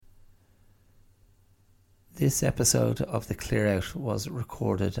This episode of The Clear Out was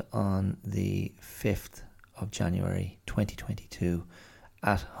recorded on the 5th of January 2022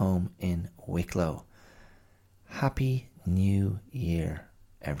 at home in Wicklow. Happy New Year,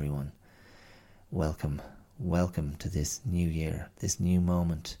 everyone. Welcome to this new year, this new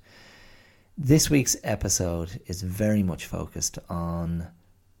moment. This week's episode is very much focused on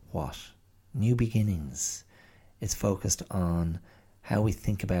what? New beginnings. It's focused on how we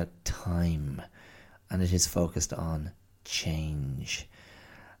think about time, and it is focused on change.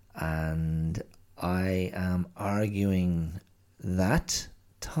 And I am arguing that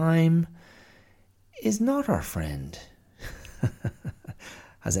time is not our friend.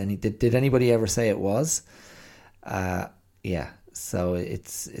 Did anybody ever say it was? So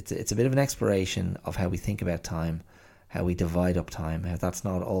it's a bit of an exploration of how we think about time, how we divide up time, how that's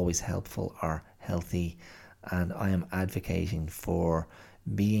not always helpful or healthy. And I am advocating for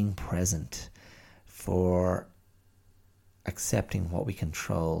being present, for accepting what we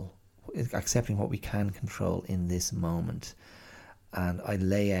control, accepting what we can control in this moment. And I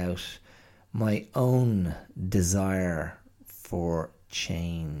lay out my own desire for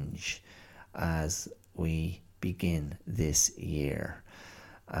change as we begin this year.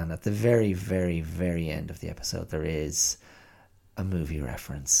 And at the very, very, very end of the episode, there is a movie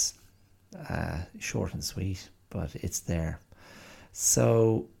reference. Short and sweet, but it's there.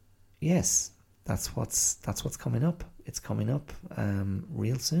 So yes, that's what's coming up. It's coming up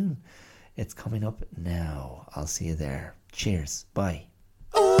real soon. It's coming up now. I'll see you there. Cheers. Bye.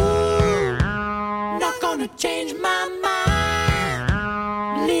 Ooh, not gonna change my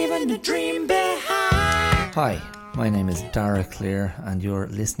mind, leaving the dream behind. Hi, my name is Dara Clear and you're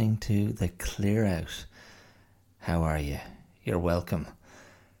listening to The Clear Out. How are you? You're welcome.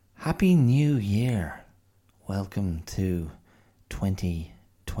 Happy New Year. Welcome to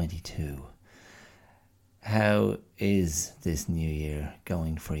 2022. How is this new year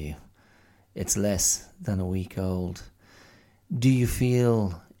going for you? It's less than a week old. Do you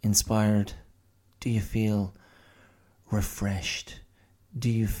feel inspired? Do you feel refreshed?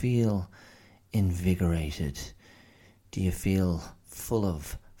 Do you feel invigorated? Do you feel full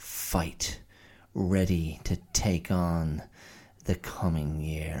of fight, ready to take on the coming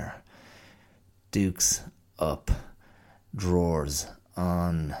year? Dukes up, drawers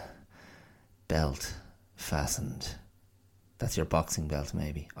on, belt fastened. That's your boxing belt,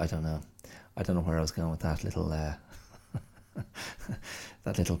 maybe. I don't know where I was going with that little that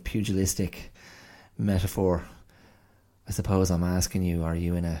little pugilistic metaphor. I suppose I'm asking you, are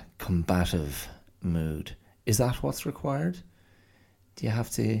you in a combative mood? Is that what's required? Do you have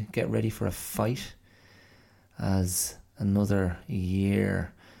to get ready for a fight as another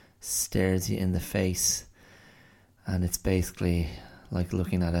year stares you in the face, and it's basically like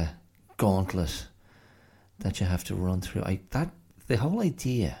looking at a gauntlet that you have to run through? The whole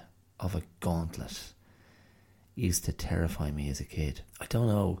idea of a gauntlet used to terrify me as a kid. I don't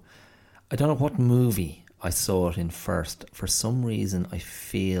know what movie I saw it in first. For some reason I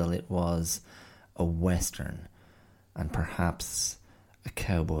feel it was a Western, and perhaps a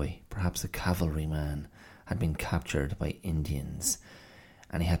cowboy, perhaps a cavalryman had been captured by Indians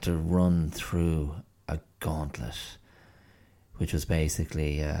and he had to run through a gauntlet, which was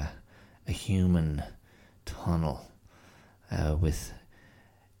basically a human tunnel with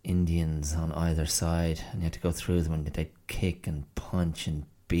Indians on either side, and you had to go through them, and they'd kick and punch and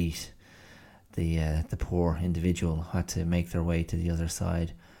beat the poor individual who had to make their way to the other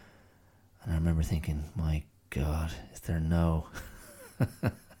side. And I remember thinking, my God, is there no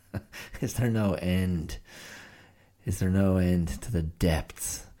end? Is there no end to the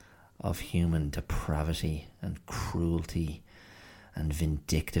depths of human depravity and cruelty and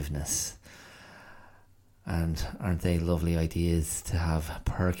vindictiveness? And aren't they lovely ideas to have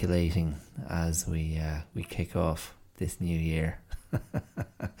percolating as we kick off this new year?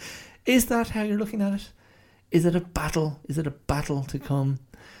 Is that how you're looking at it? Is it a battle? Is it a battle to come?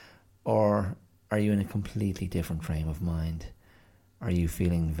 Or are you in a completely different frame of mind? Are you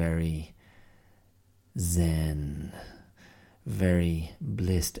feeling very zen, very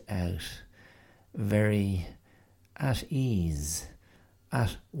blissed out, very at ease,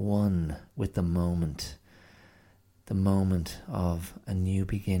 at one with the moment of a new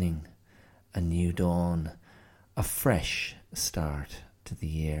beginning, a new dawn, a fresh start to the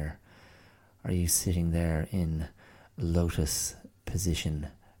year? Are you sitting there in lotus position,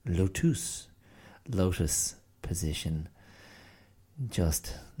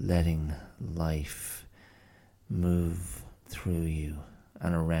 just letting life move through you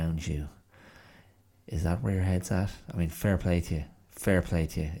and around you? Is that where your head's at? I mean, fair play to you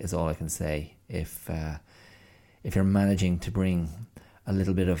is all I can say. If if you're managing to bring a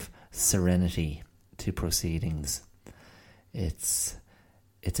little bit of serenity to proceedings. It's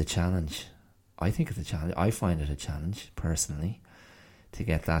a challenge. I think it's a challenge. I find it a challenge, personally, to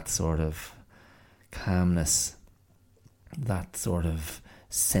get that sort of calmness, that sort of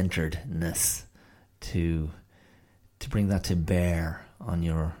centeredness, to bring that to bear on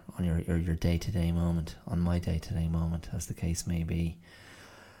your day-to-day moment, on my day-to-day moment, as the case may be.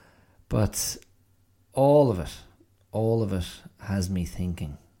 But all of it has me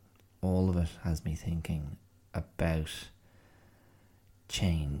thinking. All of it has me thinking about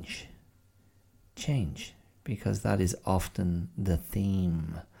change, because that is often the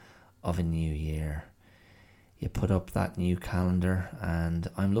theme of a new year. You put up that new calendar, and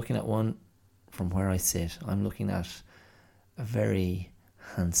I'm looking at one from where I sit. I'm looking at a very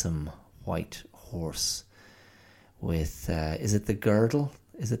handsome white horse with, is it the girdle?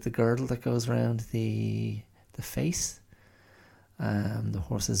 Is it the girdle that goes around the face? The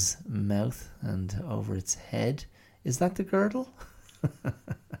horse's mouth and over its head. Is that the girdle?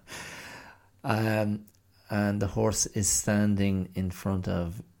 And the horse is standing in front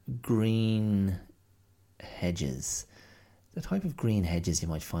of green hedges, the type of green hedges you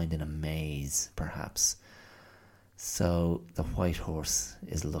might find in a maze, perhaps. So the white horse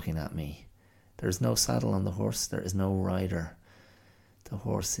is looking at me. There is no saddle on the horse. There is no rider. The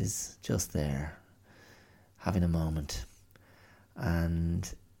horse is just there, having a moment.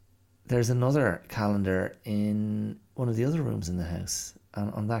 And there's another calendar in one of the other rooms in the house.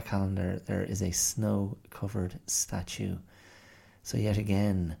 And on that calendar, there is a snow-covered statue. So yet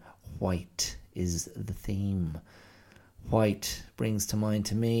again, white is the theme. White brings to mind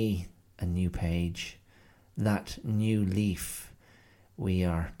to me a new page, that new leaf we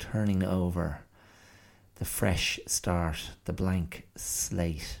are turning over, the fresh start, the blank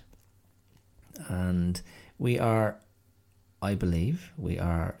slate. And we are, I believe, we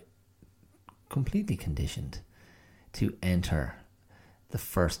are completely conditioned to enter the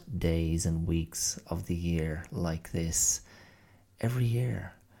first days and weeks of the year like this every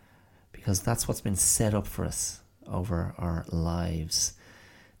year, because that's what's been set up for us over our lives.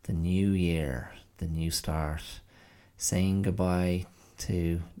 The new year, the new start, saying goodbye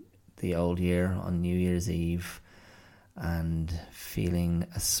to the old year on New Year's Eve, and feeling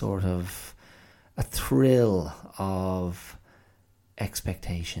a sort of a thrill of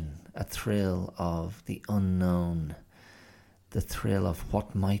expectation, a thrill of the unknown, the thrill of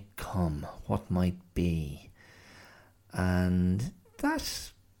what might come, what might be. And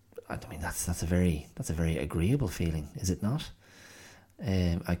that, I mean, that's a very agreeable feeling, is it not?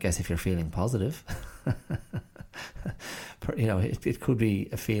 I guess if you're feeling positive, it could be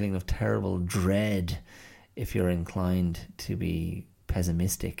a feeling of terrible dread if you're inclined to be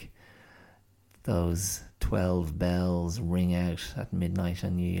pessimistic. Those 12 bells ring out at midnight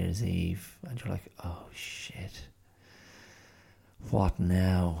on New Year's Eve, and you're like, oh shit, what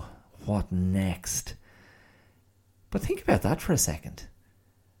now? What next? But think about that for a second.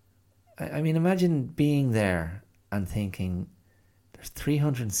 I mean, imagine being there and thinking, there's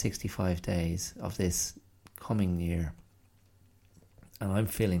 365 days of this coming year, and I'm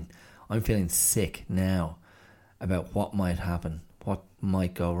feeling sick now about what might happen, what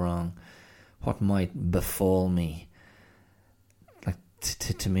might go wrong, what might befall me. Like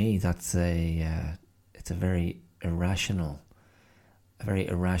to me, that's it's a very irrational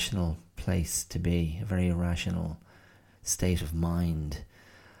place to be, a very irrational state of mind,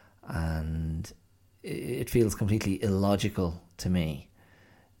 and it feels completely illogical to me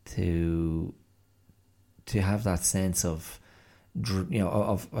to have that sense of,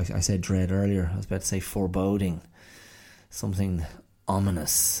 I said dread earlier, I was about to say foreboding, something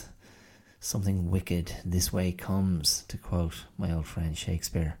ominous, something wicked, this way comes, to quote my old friend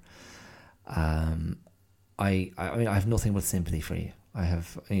Shakespeare. I mean, I have nothing but sympathy for you.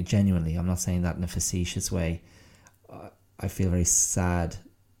 Genuinely, I'm not saying that in a facetious way. I feel very sad.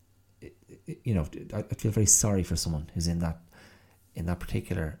 I feel very sorry for someone who's in that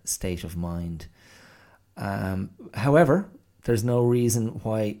particular state of mind. However, there's no reason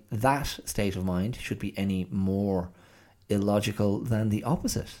why that state of mind should be any more illogical than the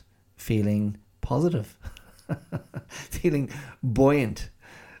opposite. Feeling positive, feeling buoyant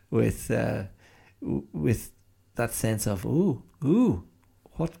with that sense of ooh,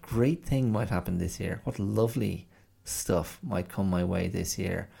 what great thing might happen this year? What lovely stuff might come my way this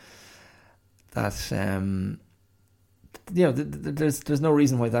year? That there's no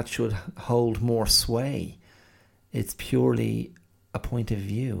reason why that should hold more sway. It's purely a point of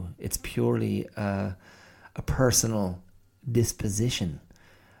view. It's purely a personal disposition,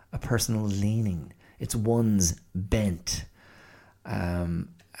 a personal leaning. It's one's bent.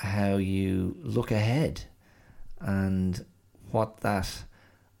 How you look ahead and what that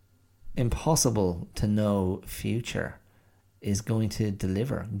impossible to know future is going to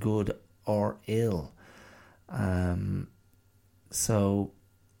deliver, good or ill. So,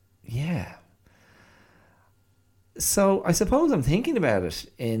 yeah. So I suppose I'm thinking about it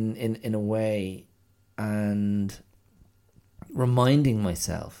in a way and reminding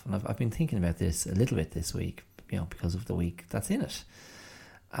myself, and I've been thinking about this a little bit this week, because of the week that's in it.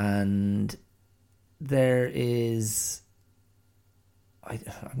 And there is, I'm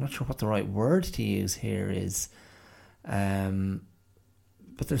not sure what the right word to use here is,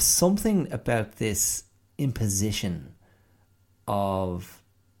 but there's something about this imposition of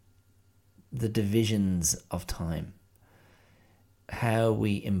the divisions of time, how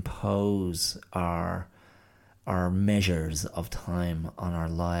we impose our measures of time on our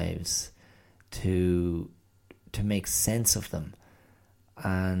lives to make sense of them.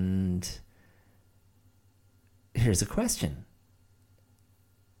 And here's a question: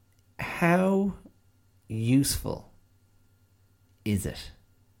 how useful is it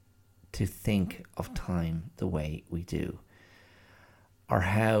to think of time the way we do? Or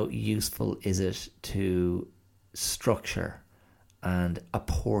how useful is it to structure and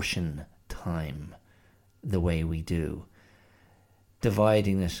apportion time the way we do,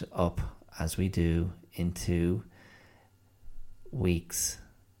 dividing it up as we do into weeks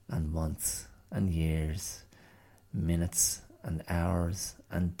and months and years, minutes and hours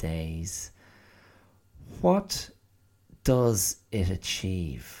and days? What does it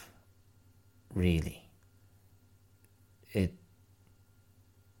achieve, really?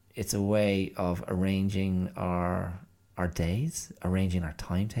 It's a way of arranging our days, arranging our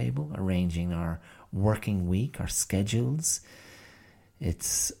timetable, arranging our working week, our schedules.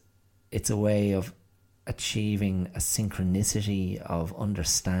 It's a way of achieving a synchronicity of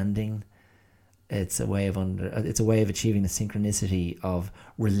understanding. It's a way of achieving a synchronicity of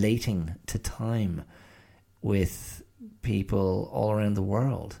relating to time with people all around the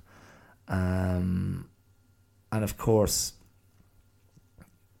world. And of course,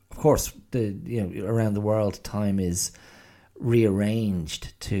 around the world, time is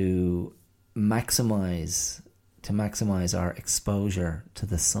rearranged to maximize our exposure to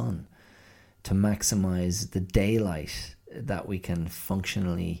the sun, to maximize the daylight that we can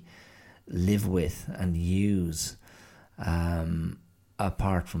functionally live with and use,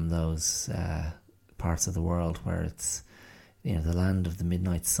 apart from those parts of the world where it's the land of the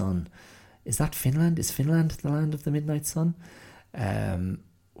midnight sun. Is that Finland? Is Finland the land of the midnight sun?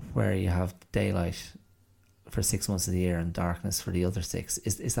 Where you have daylight for 6 months of the year and darkness for the other 6.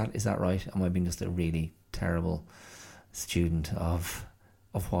 Is that right? Am I being just a really terrible student of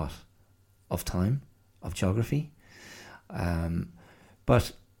what? Of time? Of geography?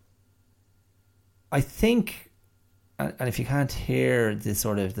 But I think, and if you can't hear the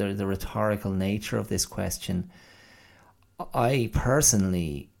sort of the rhetorical nature of this question, I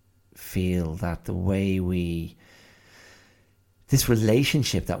personally feel that this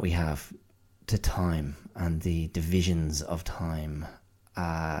relationship that we have to time and the divisions of time,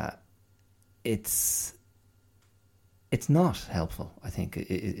 it's not helpful. I think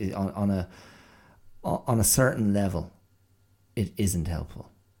on a certain level, it isn't helpful.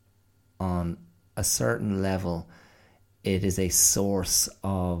 On a certain level, it is a source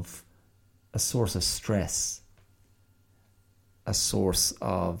of stress, a source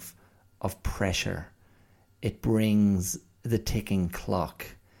of pressure. It brings the ticking clock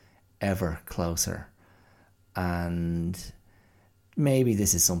ever closer. And maybe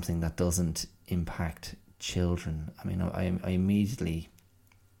this is something that doesn't impact children. I mean, I immediately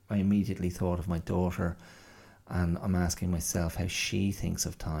thought of my daughter, and I'm asking myself how she thinks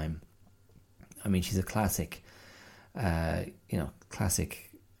of time. I mean, she's a classic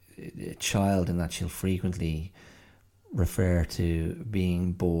child in that she'll frequently refer to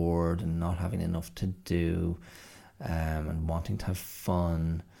being bored and not having enough to do, and wanting to have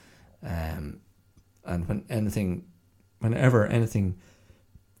fun, and whenever anything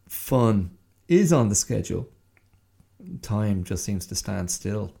fun is on the schedule, time just seems to stand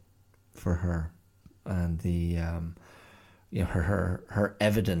still for her, and the her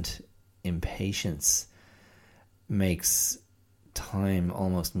evident impatience makes time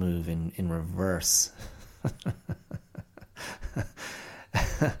almost move in reverse.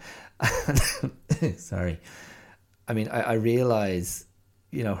 Sorry. I mean, I realise,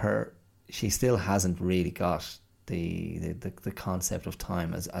 she still hasn't really got the concept of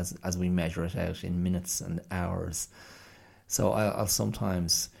time as we measure it out in minutes and hours. So I'll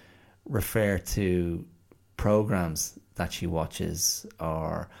sometimes refer to programs that she watches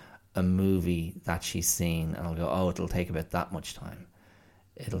or a movie that she's seen, and I'll go, oh, it'll take about that much time.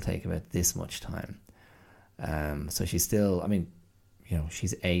 It'll take about this much time. So she's still, I mean,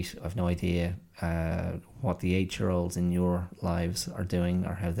 she's 8. I've no idea what the 8-year-olds in your lives are doing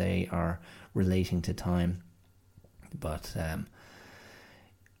or how they are relating to time. But,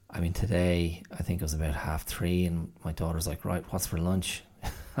 I mean, today, I think it was about 3:30, and my daughter's like, right, what's for lunch?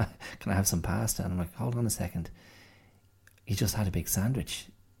 Can I have some pasta? And I'm like, hold on a second. You just had a big sandwich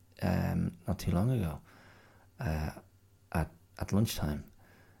not too long ago at lunchtime.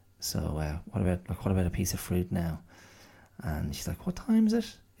 So what about a piece of fruit now? And she's like, what time is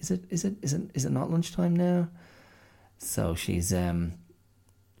it? Is it not lunchtime now? So she's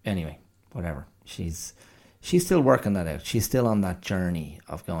anyway, whatever. She's still working that out. She's still on that journey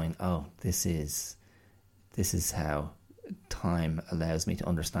of going, oh, this is how time allows me to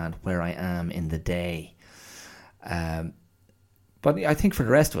understand where I am in the day. But I think for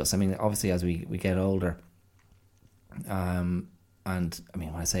the rest of us, I mean, obviously as we get older, and I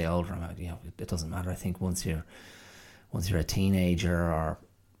mean, when I say older, it doesn't matter. I think once you're a teenager or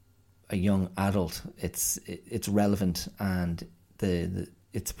a young adult, it's relevant and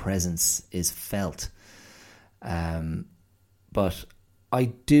its presence is felt. But I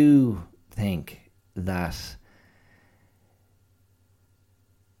do think that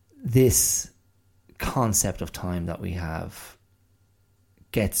this concept of time that we have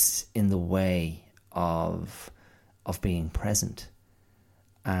gets in the way of being present,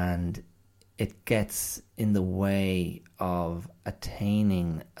 and it gets in the way of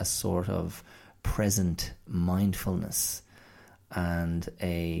attaining a sort of present mindfulness and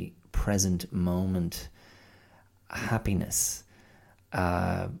a present moment happiness.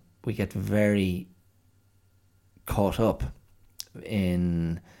 We get very caught up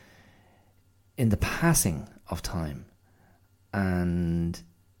in the passing of time, and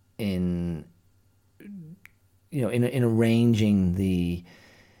in arranging the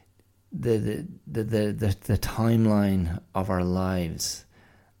timeline of our lives,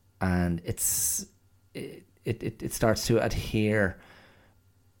 and it starts to adhere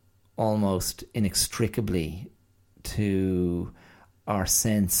almost inextricably to our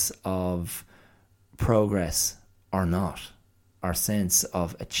sense of progress or not, our sense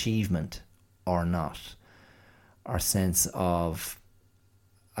of achievement or not, our sense of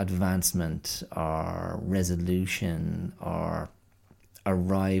advancement or resolution or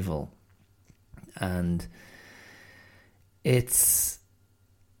arrival. And it's,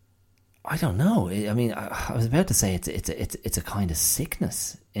 I don't know. I mean, I was about to say it's a kind of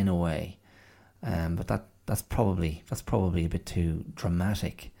sickness in a way, but that's probably a bit too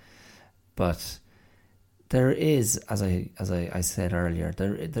dramatic. But there is, as I said earlier,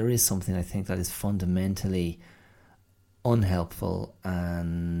 there is something I think that is fundamentally unhelpful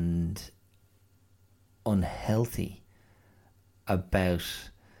and unhealthy about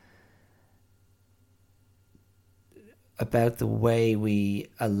the way we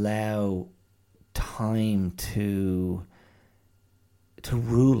allow time to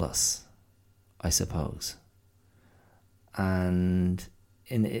rule us, I suppose. And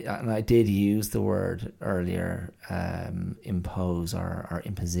I did use the word earlier, impose or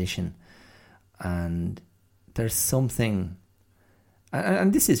imposition, and there's something,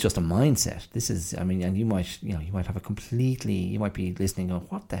 and this is just a mindset. This is, I mean, and you might have you might be listening going,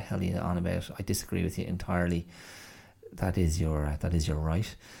 what the hell are you on about? I disagree with you entirely. That is your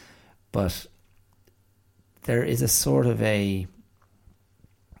right. But there is a sort of I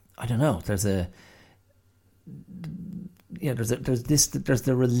don't know, there's the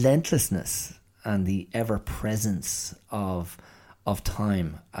relentlessness and the ever presence of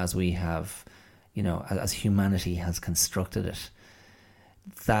time as we have, as humanity has constructed it,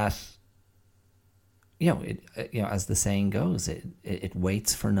 that as the saying goes, it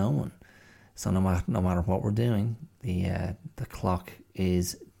waits for no one. So no matter what we're doing, the clock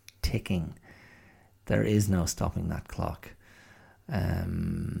is ticking. There is no stopping that clock.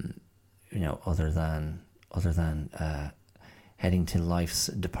 Other than heading to life's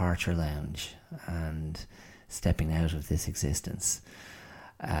departure lounge and stepping out of this existence.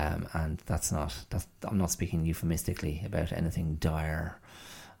 And I'm not speaking euphemistically about anything dire,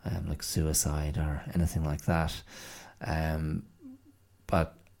 like suicide or anything like that.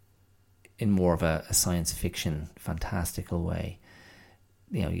 But in more of a science fiction, fantastical way,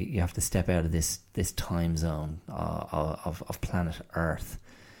 you have to step out of this time zone of planet Earth.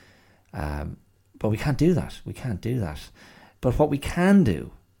 But we can't do that. But what we can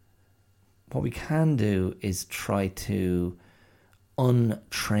do is try to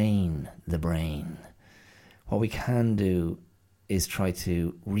untrain the brain. What we can do is try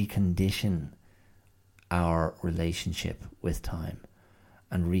to recondition our relationship with time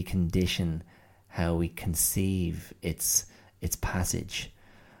and recondition how we conceive its passage,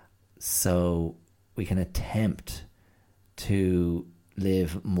 so we can attempt to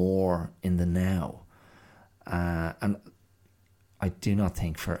live more in the now. And I do not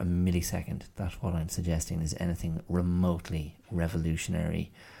think for a millisecond that what I'm suggesting is anything remotely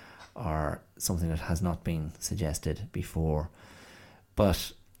revolutionary or something that has not been suggested before.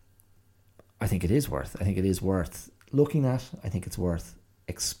 But I think it is worth looking at. I think it's worth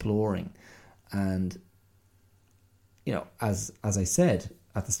exploring. And, you know, as I said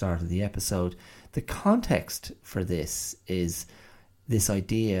at the start of the episode, the context for this is this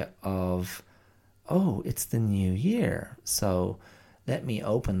idea of, oh, it's the new year, so let me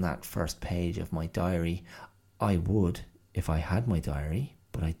open that first page of my diary. I would if I had my diary,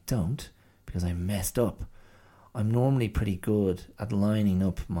 but I don't because I messed up. I'm normally pretty good at lining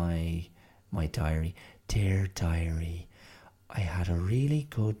up my diary. Dear diary, I had a really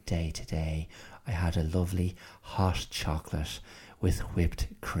good day today. I had a lovely hot chocolate with whipped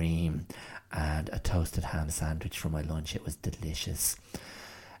cream and a toasted ham sandwich for my lunch. It was delicious.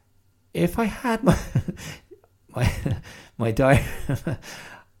 If I had my diary,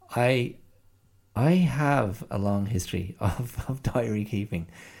 I have a long history of diary keeping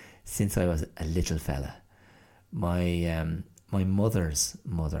since I was a little fella. My mother's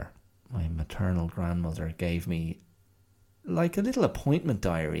mother, my maternal grandmother, gave me like a little appointment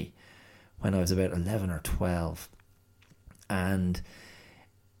diary when I was about 11 or 12, and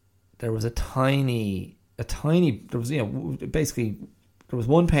there was basically there was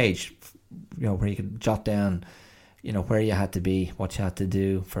one page, where you could jot down, where you had to be, what you had to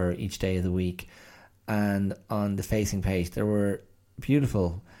do for each day of the week. And on the facing page, there were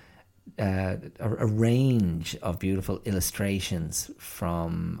beautiful, a range of beautiful illustrations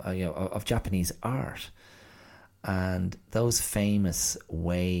from, of Japanese art. And those famous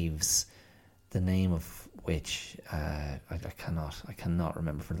waves, the name of which I cannot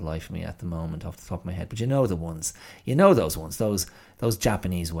remember for the life of me at the moment off the top of my head, but those ones, those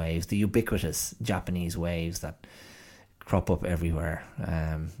Japanese waves, the ubiquitous Japanese waves that crop up everywhere,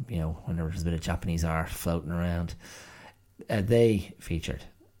 when there's a bit of Japanese art floating around, they featured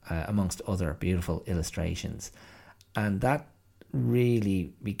amongst other beautiful illustrations, and that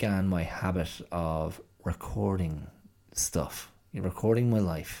really began my habit of recording stuff, recording my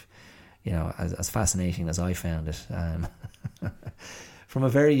life. As fascinating as I found it, from a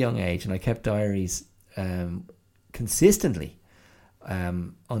very young age, and I kept diaries consistently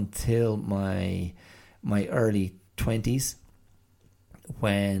until my early 20s,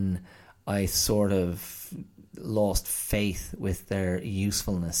 when I sort of lost faith with their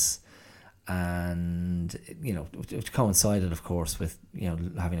usefulness, and which coincided, of course, with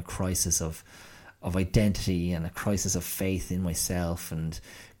having a crisis of identity and a crisis of faith in myself, and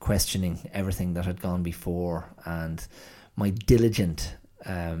questioning everything that had gone before. And my diligent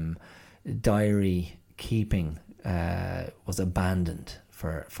diary keeping was abandoned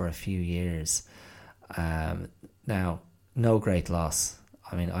for a few years. Now, no great loss.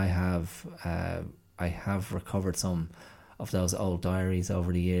 I mean, I have recovered some of those old diaries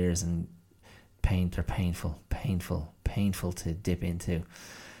over the years, and they're painful to dip into.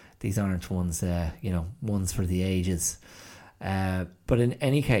 These aren't ones, ones for the ages. But in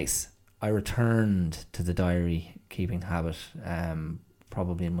any case, I returned to the diary keeping habit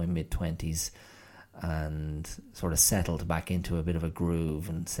probably in my mid-20s, and sort of settled back into a bit of a groove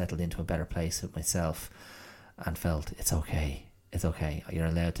and settled into a better place with myself, and felt it's okay. You're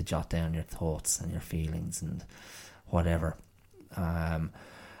allowed to jot down your thoughts and your feelings and whatever.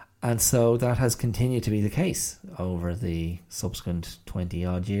 And so that has continued to be the case over the subsequent 20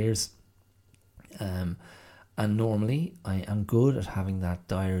 odd years. And normally I am good at having that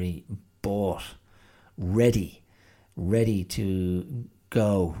diary bought, ready to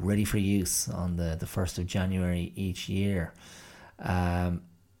go, ready for use on the 1st of January each year. And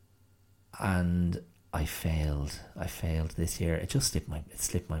I failed this year. It just slipped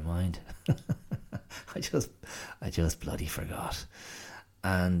my mind. I just bloody forgot.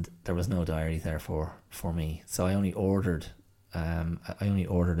 And there was no diary there for me, so I only ordered a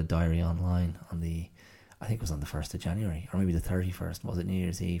diary online on I think it was on the 1st of January, or maybe the 31st. Was it New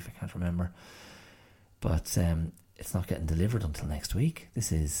Year's Eve? I can't remember. But it's not getting delivered until next week.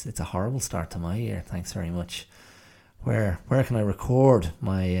 It's a horrible start to my year. Thanks very much. Where can I record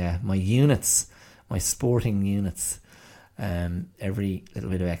my units, my sporting units? Every little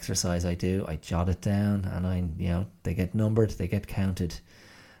bit of exercise I do, I jot it down, and they get numbered, they get counted.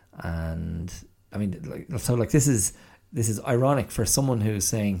 And I mean, this is ironic for someone who's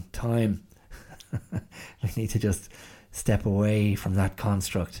saying time. I need to just step away from that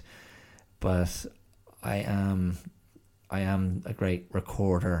construct. But I am a great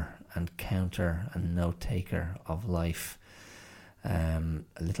recorder and counter and note taker of life. A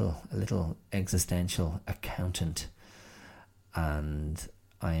little existential accountant, and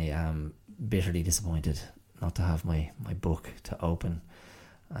I am bitterly disappointed not to have my book to open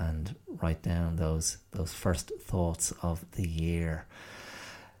and write down those first thoughts of the year.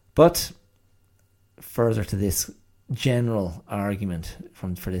 But further to this general argument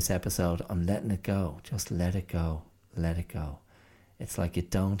for this episode, I'm letting it go. Just let it go. Let it go. It's like you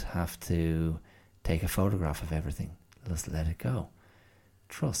don't have to take a photograph of everything. Just let it go.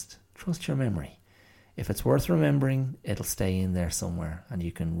 Trust your memory. If it's worth remembering, it'll stay in there somewhere and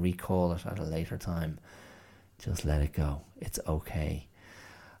you can recall it at a later time. Just let it go. It's okay.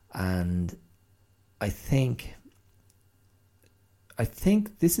 And I think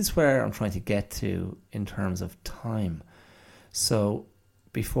this is where I'm trying to get to in terms of time. So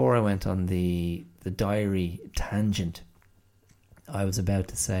before I went on the diary tangent, I was about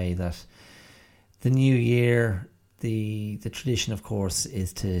to say that the new year, the tradition, of course,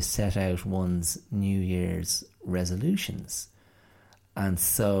 is to set out one's New Year's resolutions. And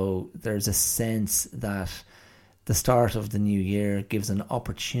so there's a sense that the start of the new year gives an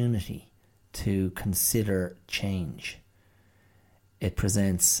opportunity to consider change. It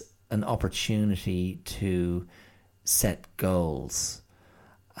presents an opportunity to set goals.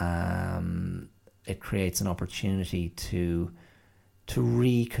 It creates an opportunity to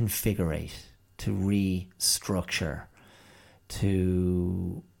reconfigurate, to restructure,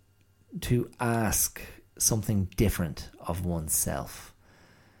 to ask something different of oneself,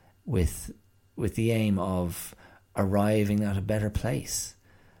 with the aim of arriving at a better place.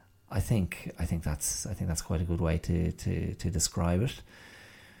 I think that's quite a good way to describe it.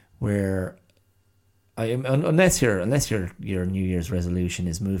 Where unless your New Year's resolution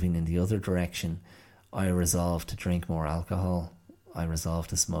is moving in the other direction, I resolve to drink more alcohol. I resolve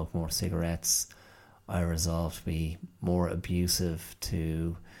to smoke more cigarettes. I resolve to be more abusive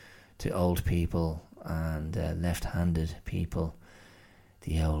to old people and left-handed people,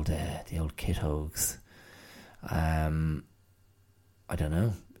 the old kidhogs. I don't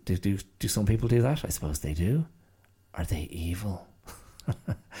know. Do some people do that? I suppose they do. Are they evil?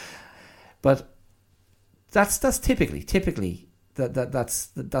 But that's typically that's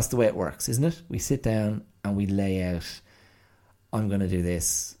the way it works, isn't it? We sit down and we lay out, I'm going to do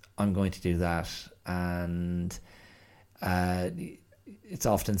this, I'm going to do that, and it's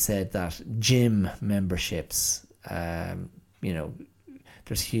often said that gym memberships, there's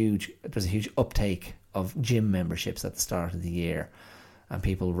a huge uptake of gym memberships at the start of the year, and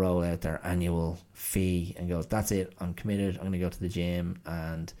people roll out their annual fee and go, that's it, I'm committed, I'm going to go to the gym,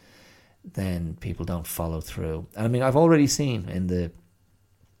 and then people don't follow through. And I mean, I've already seen in the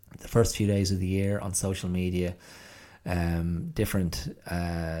first few days of the year on social media, different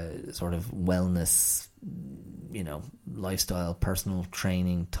sort of wellness, lifestyle, personal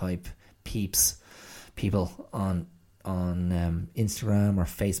training type people on Instagram or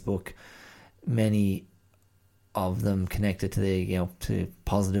Facebook, many of them connected to to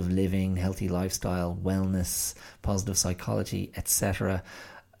positive living, healthy lifestyle, wellness, positive psychology, etc.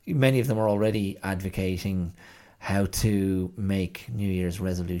 Many of them are already advocating how to make New Year's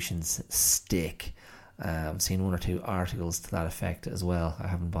resolutions stick. I've seen one or two articles to that effect as well. I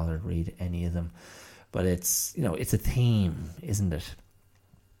haven't bothered to read any of them, but it's it's a theme, isn't it?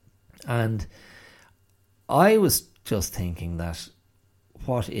 And I was just thinking that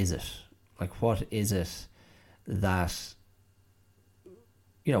what is it that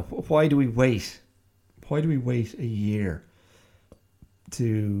why do we wait a year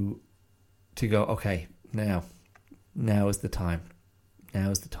to go, okay, now is the time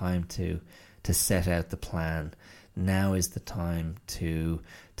to set out the plan. Now is the time to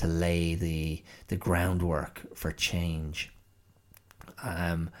lay the groundwork for change.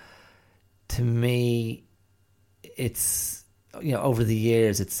 To me, it's over the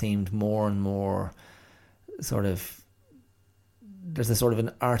years it seemed more and more sort of, there's a sort of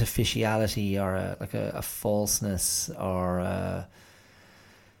an artificiality or a falseness or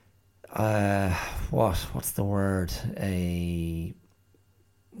what's the word?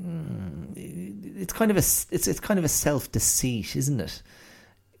 It's kind of a self-deceit, isn't it?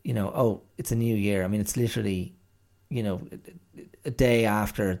 It's a new year. I mean, it's literally a day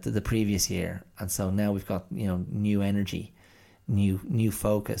after the previous year, and so now we've got new energy, new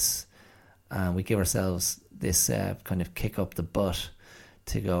focus, and we give ourselves this kind of kick up the butt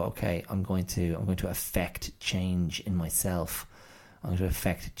to go, okay, I'm going to affect change in myself. I'm going to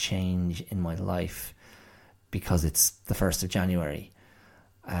affect change in my life because it's the 1st of January.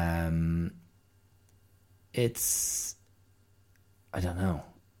 It's, I don't know.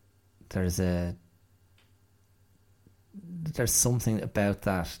 There's something about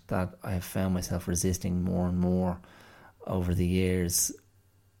that I have found myself resisting more and more over the years,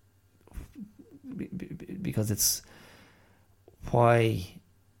 because it's why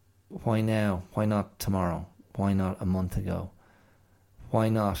now? Why not tomorrow? Why not a month ago? Why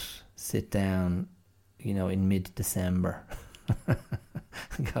not sit down, in mid-December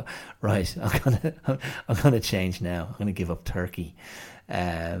and go, right, I'm gonna change now. I'm gonna give up turkey.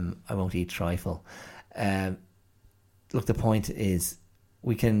 I won't eat trifle. Look, the point is,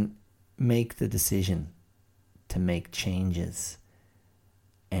 we can make the decision to make changes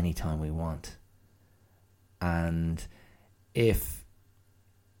anytime we want. And if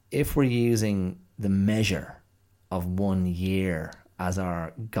we're using the measure of 1 year as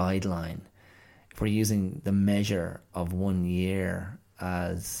our guideline, if we're using the measure of 1 year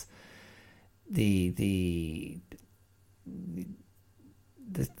as the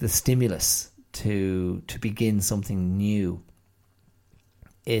stimulus to begin something new,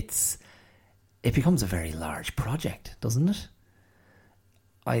 it becomes a very large project, doesn't it?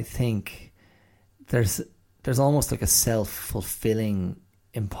 I think there's almost like a self-fulfilling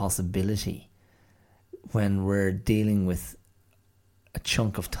impossibility when we're dealing with a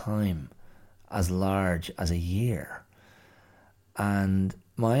chunk of time as large as a year. And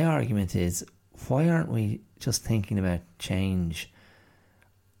my argument is, why aren't we just thinking about change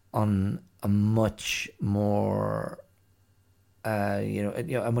on a much more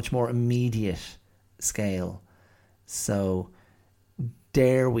a much more immediate scale? So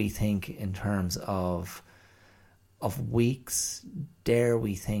dare we think in terms of weeks? Dare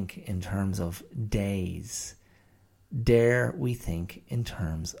we think in terms of days? Dare we think in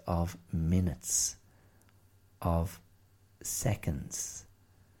terms of minutes, of seconds,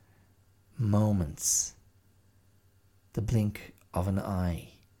 moments, the blink of an eye?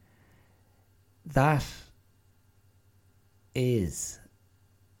 That is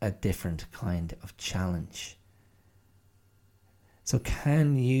a different kind of challenge. So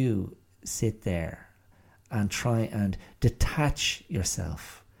can you sit there and try and detach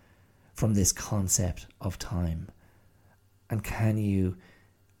yourself from this concept of time? And can you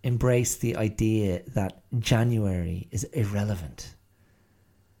embrace the idea that January is irrelevant,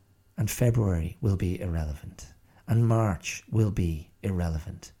 and February will be irrelevant, and March will be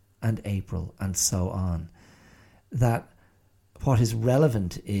irrelevant, and April, and so on? That what is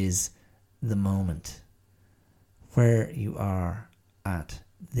relevant is the moment, where you are at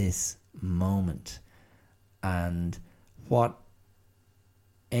this moment, and what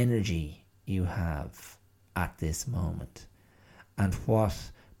energy you have at this moment, and what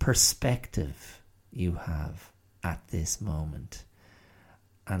perspective you have at this moment,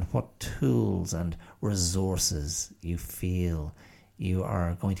 and what tools and resources you feel you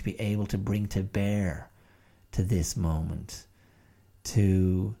are going to be able to bring to bear to this moment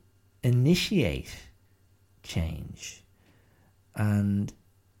to initiate change. And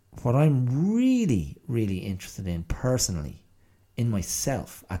what I'm really, really interested in personally, in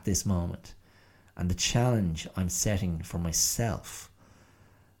myself at this moment, and the challenge I'm setting for myself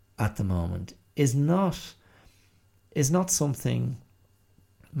at the moment, is not something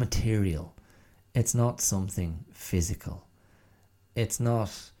material. It's not something physical. It's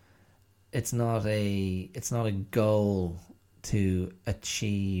not a goal to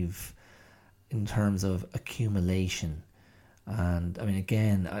achieve in terms of accumulation. And I mean,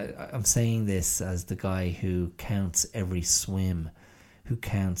 again, I'm saying this as the guy who counts every swim, who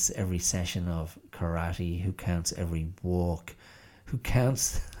counts every session of karate, who counts every walk, who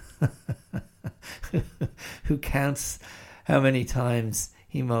counts who counts how many times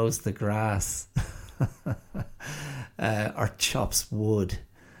he mows the grass or chops wood.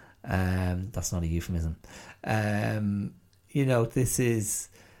 That's not a euphemism. This is,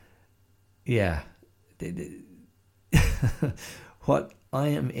 yeah. What I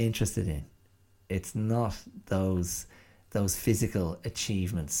am interested in, it's not those physical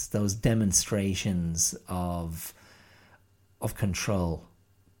achievements, those demonstrations of control,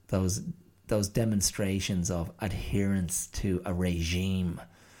 those demonstrations of adherence to a regime,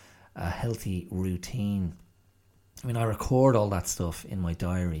 a healthy routine. I mean, I record all that stuff in my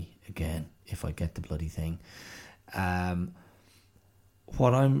diary again, if I get the bloody thing.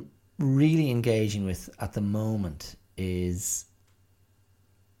 What I'm really engaging with at the moment is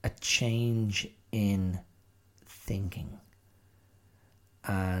a change in thinking.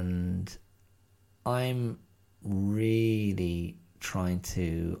 And I'm really trying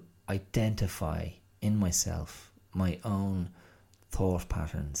to identify in myself my own thought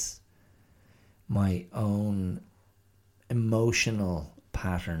patterns, my own emotional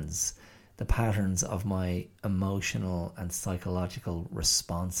patterns, the patterns of my emotional and psychological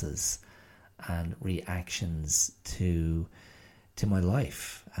responses and reactions to my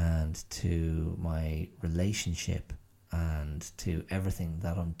life and to my relationship and to everything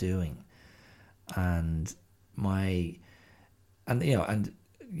that I'm doing. And my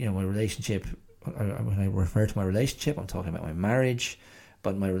relationship, when I refer to my relationship, I'm talking about my marriage,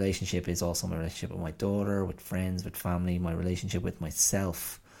 but my relationship is also my relationship with my daughter, with friends, with family, my relationship with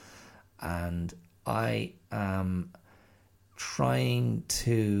myself. And I am trying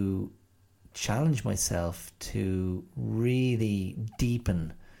to challenge myself to really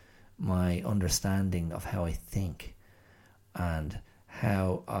deepen my understanding of how I think and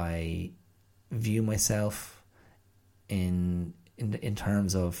how I view myself in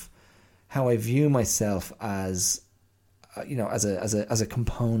terms of how I view myself as as a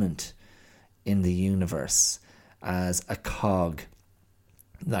component in the universe, as a cog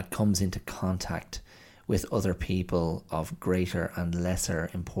that comes into contact with other people of greater and lesser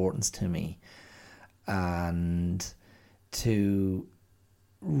importance to me, and to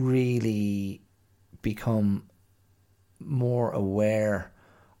really become more aware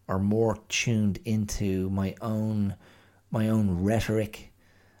or more tuned into my own rhetoric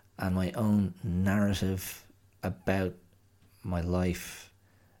and my own narrative about my life,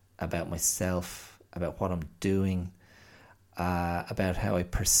 about myself, about what I'm doing, about how I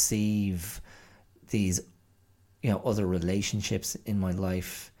perceive these other relationships in my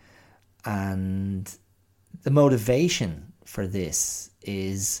life. And the motivation for this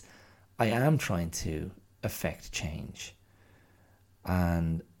is I am trying to affect change,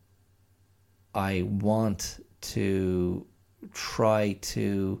 and I want to try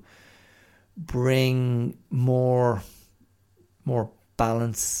to bring more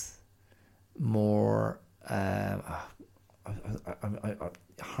balance, more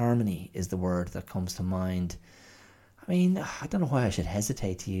harmony is the word that comes to mind. I mean, I don't know why I should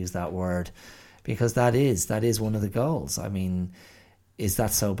hesitate to use that word, because that is one of the goals. I mean, is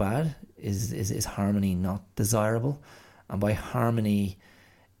that so bad? Is harmony not desirable? And by harmony,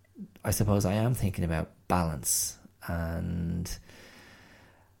 I suppose I am thinking about balance and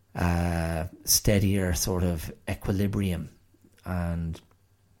steadier sort of equilibrium. And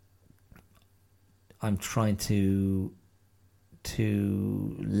I'm trying to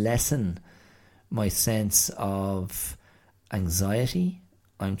lessen my sense of anxiety.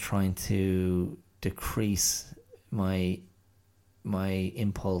 I'm trying to decrease my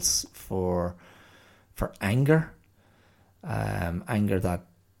impulse for anger. Anger that,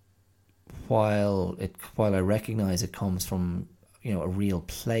 while I recognise it comes from a real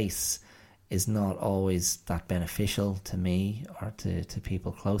place, is not always that beneficial to me or to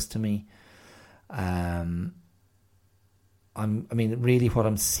people close to me. Really what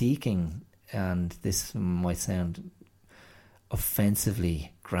I'm seeking, and this might sound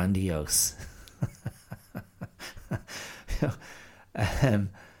offensively grandiose,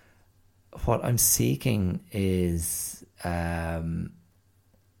 what I'm seeking is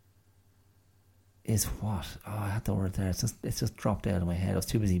what? Oh, I had the word there. It's just dropped out of my head. I was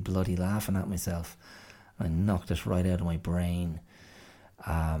too busy bloody laughing at myself. I knocked it right out of my brain.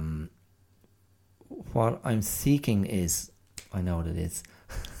 What I'm seeking is, I know what it is.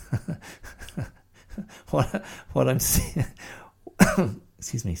 what I'm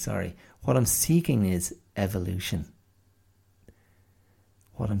excuse me, sorry. What I'm seeking is evolution.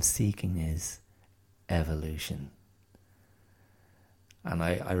 What I'm seeking is evolution. And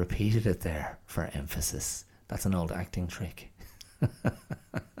I repeated it there for emphasis. That's an old acting trick.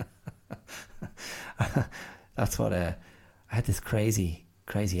 That's what I had this crazy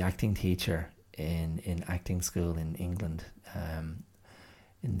acting teacher in acting school in England,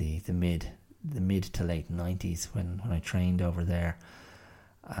 in the mid to late 90s when I trained over there,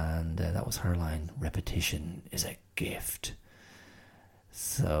 and that was her line: repetition is a gift.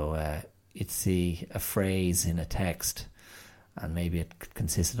 So you'd see a phrase in a text, and maybe it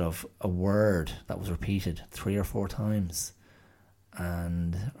consisted of a word that was repeated 3 or 4 times,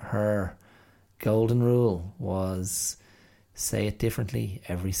 and her golden rule was say it differently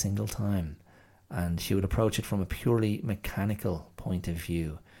every single time. And she would approach it from a purely mechanical point of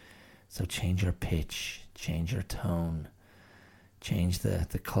view. So change your pitch, change your tone, change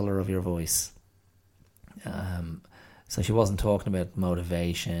the colour of your voice. So she wasn't talking about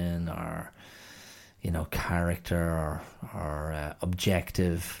motivation or, character or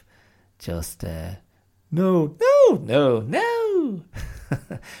objective. Just, no.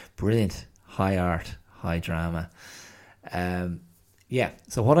 Brilliant. High art, high drama.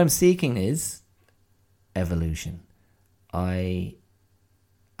 So what I'm seeking is evolution. I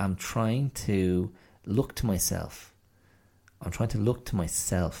am trying to look to myself. I'm trying to look to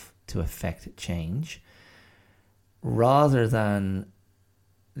myself to affect change, rather than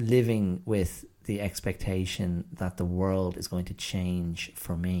living with the expectation that the world is going to change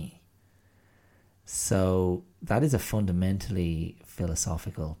for me. So that is a fundamentally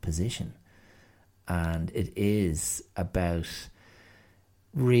philosophical position. And it is about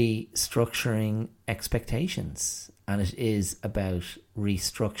restructuring expectations. And it is about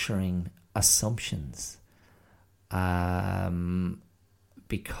restructuring assumptions.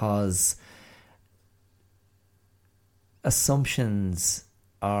 Because assumptions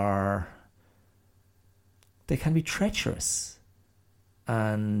they can be treacherous,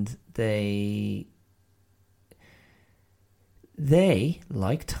 and they,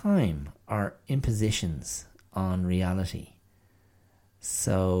 like time, are impositions on reality.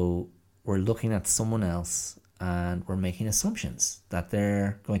 So we're looking at someone else and we're making assumptions that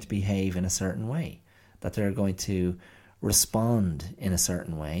they're going to behave in a certain way, that they're going to respond in a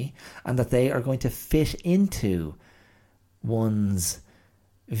certain way, and that they are going to fit into one's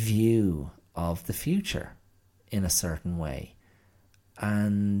view of the future in a certain way.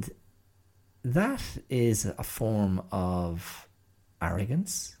 And that is a form of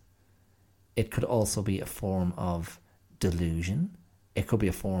arrogance. It could also be a form of delusion. It could be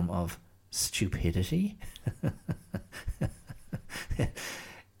a form of stupidity.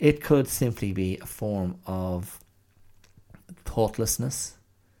 It could simply be a form of thoughtlessness.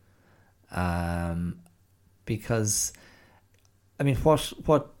 Because,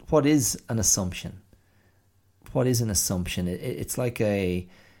 what is an assumption? What is an assumption? It's like an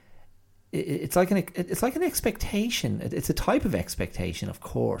expectation. It's a type of expectation, of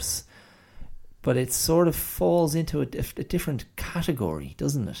course, but it sort of falls into a different category,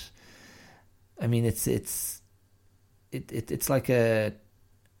 doesn't it? It's like a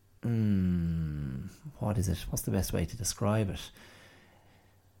what is it? What's the best way to describe it?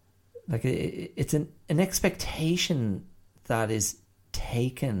 Like it's an expectation that is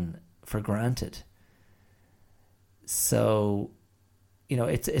taken for granted. So,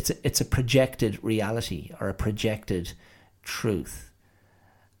 it's a projected reality or a projected truth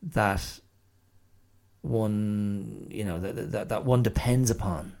that one, that one depends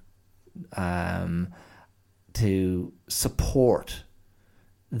upon to support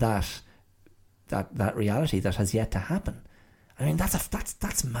that reality that has yet to happen.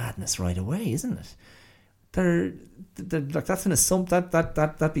 That's madness right away, isn't it? That's an assumption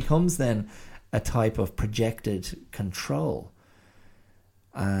that becomes then a type of projected control,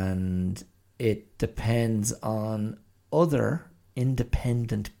 and it depends on other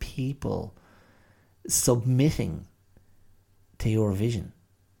independent people submitting to your vision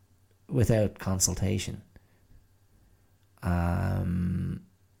without consultation. That's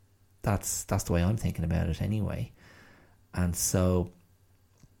the way I'm thinking about it anyway. And so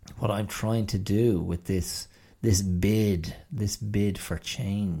what I'm trying to do with this bid for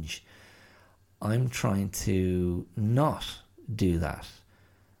change, I'm trying to not do that.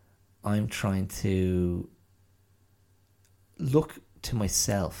 I'm trying to look to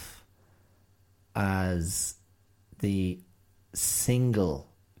myself as the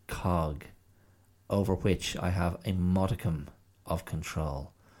single cog over which I have a modicum of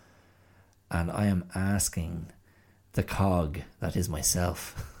control. And I am asking the cog that is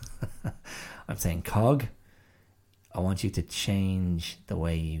myself. I'm saying, cog, I want you to change the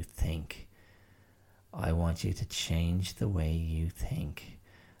way you think. I want you to change the way you think.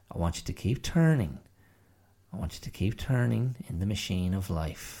 I want you to keep turning. I want you to keep turning in the machine of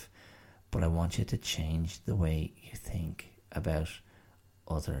life. But I want you to change the way you think about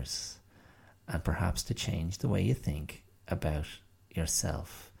others. And perhaps to change the way you think about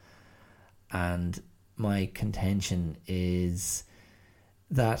yourself. And my contention is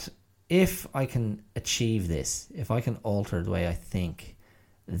that if I can achieve this, if I can alter the way I think,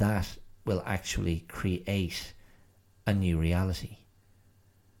 that will actually create a new reality.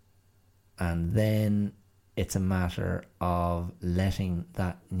 And then it's a matter of letting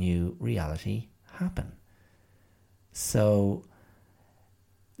that new reality happen. So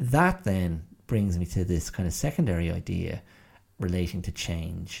that then brings me to this kind of secondary idea relating to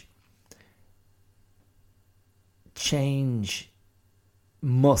change, change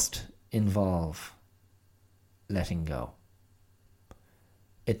must involve letting go.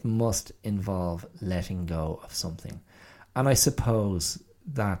 It must involve letting go of something. And I suppose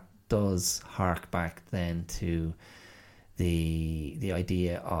that does hark back then to the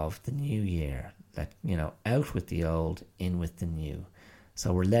idea of the new year, that, out with the old, in with the new.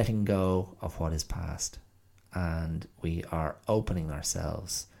 So we're letting go of what is past, and we are opening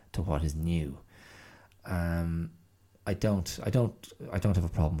ourselves to what is new. I don't have a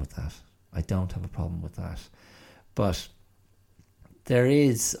problem with that. I don't have a problem with that. But there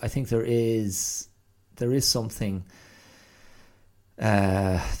is something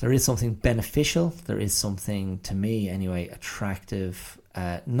beneficial. There is something, to me anyway, attractive,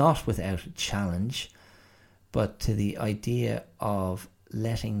 not without challenge, but to the idea of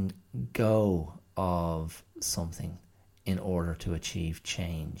letting go of something in order to achieve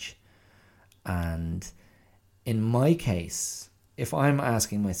change. And in my case, if I'm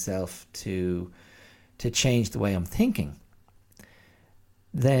asking myself to change the way I'm thinking,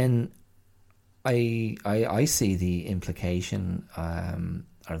 then I see the implication,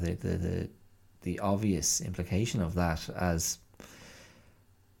 or the obvious implication of that, as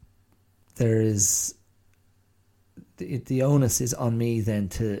there is the onus is on me then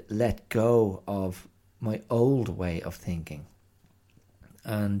to let go of my old way of thinking,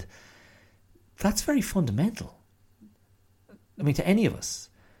 and that's very fundamental. I mean, to any of us,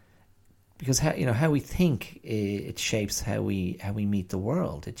 because how we think, it shapes how we meet the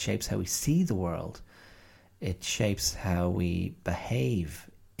world. It shapes how we see the world. It shapes how we behave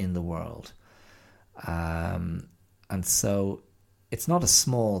in the world. And so it's not a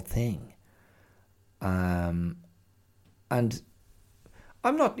small thing. And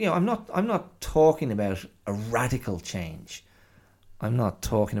I'm not talking about a radical change. I'm not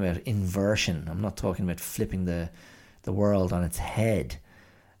talking about inversion. I'm not talking about flipping the world on its head.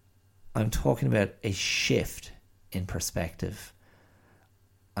 I'm talking about a shift in perspective.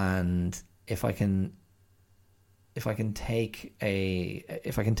 And if I can take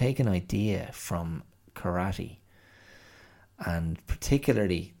an idea from karate, and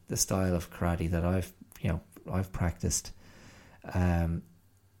particularly the style of karate that I've practiced,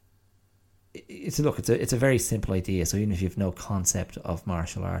 it's a very simple idea. So even if you've no concept of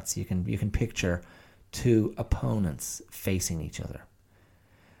martial arts, you can picture two opponents facing each other.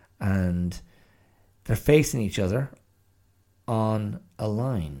 And they're facing each other on a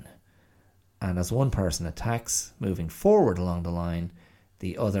line. And as one person attacks, moving forward along the line,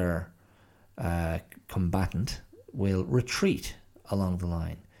 the other combatant will retreat along the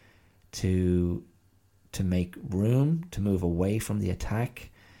line to make room, to move away from the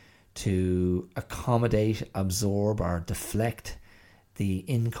attack, to accommodate, absorb, or deflect the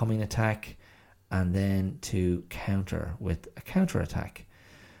incoming attack, and then to counter with a counterattack.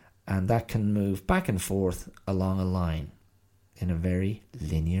 And that can move back and forth along a line in a very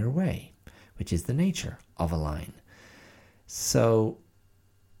linear way, which is the nature of a line. So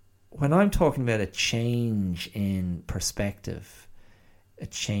when I'm talking about a change in perspective, a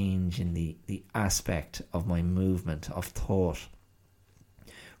change in the aspect of my movement of thought,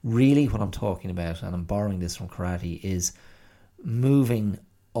 really what I'm talking about, and I'm borrowing this from karate, is moving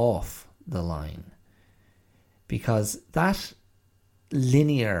off the line. Because that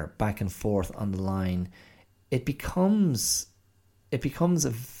linear back and forth on the line, it becomes a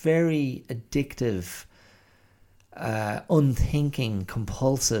very addictive, unthinking,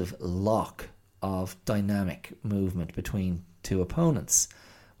 compulsive lock of dynamic movement between two opponents,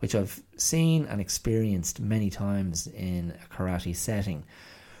 which I've seen and experienced many times in a karate setting,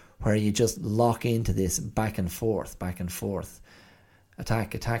 where you just lock into this back and forth,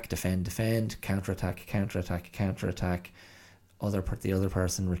 attack, defend, counterattack, counterattack. The other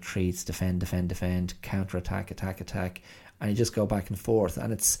person retreats, defend, counterattack, attack, and you just go back and forth.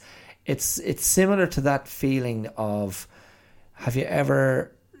 And it's similar to that feeling of, have you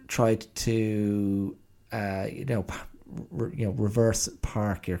ever tried to reverse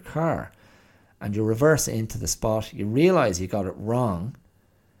park your car, and you reverse into the spot, you realize you got it wrong,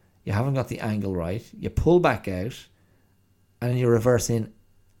 you haven't got the angle right, you pull back out, and then you reverse in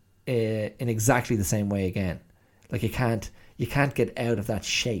exactly the same way again. Like you can't get out of that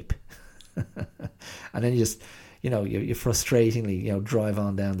shape. And then you just, you frustratingly, drive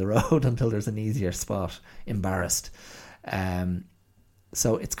on down the road until there's an easier spot, embarrassed.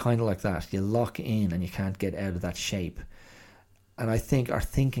 So it's kind of like that. You lock in and you can't get out of that shape. And I think our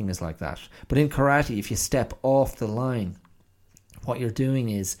thinking is like that. But in karate, if you step off the line, what you're doing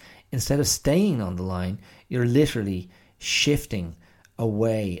is, instead of staying on the line, you're literally shifting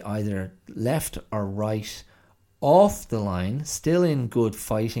away, either left or right, off the line, still in good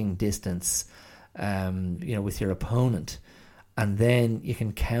fighting distance, with your opponent, and then you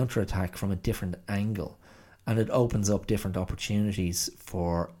can counterattack from a different angle, and it opens up different opportunities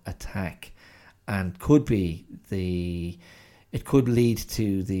for attack, and it could lead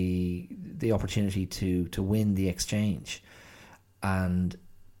to the opportunity to win the exchange. And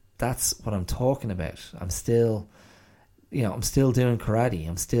that's what I'm talking about. I'm still doing karate.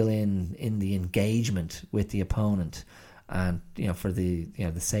 I'm still in the engagement with the opponent. And, for the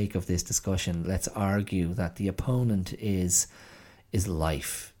sake of this discussion, let's argue that the opponent is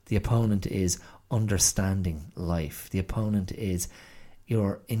life. The opponent is understanding life. The opponent is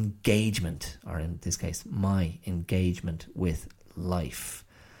your engagement, or in this case, my engagement with life.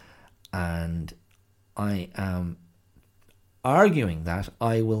 And I am arguing that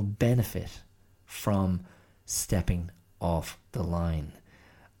I will benefit from stepping off the line,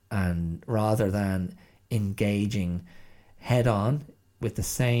 and rather than engaging head on with the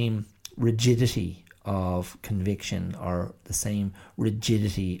same rigidity of conviction or the same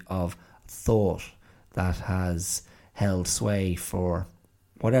rigidity of thought that has held sway for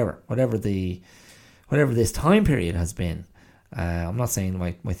whatever this time period has been. I'm not saying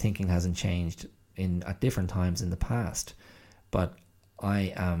my thinking hasn't changed at different times in the past, but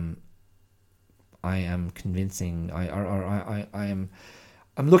I am convincing.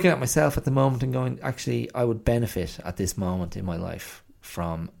 I'm looking at myself at the moment and going, actually, I would benefit at this moment in my life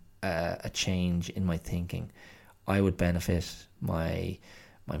from a change in my thinking. I would benefit. My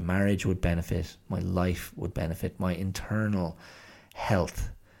marriage would benefit. My life would benefit. My internal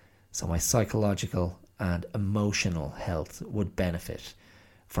health, so my psychological and emotional health, would benefit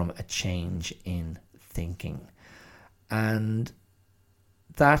from a change in thinking. And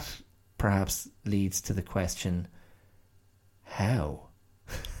that perhaps leads to the question, how?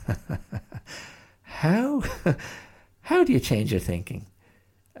 How do you change your thinking?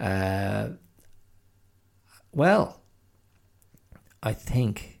 Well, I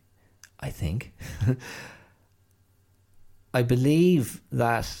think I believe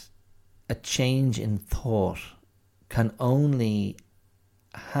that a change in thought can only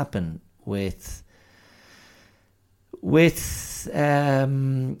happen with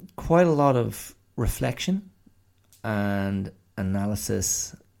quite a lot of reflection and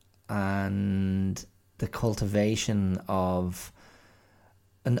analysis, and the cultivation of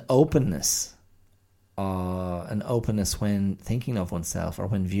an openness when thinking of oneself or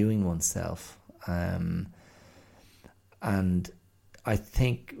when viewing oneself. And I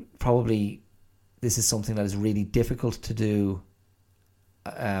think probably this is something that is really difficult to do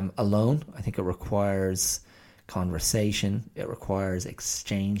alone. I think it requires conversation. It requires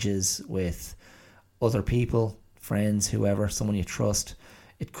exchanges with other people, friends, whoever, someone you trust.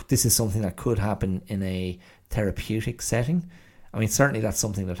 This is something that could happen in a therapeutic setting. I mean, certainly that's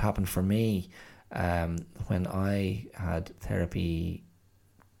something that happened for me when I had therapy,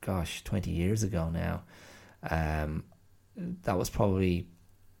 20 years ago now. That was probably,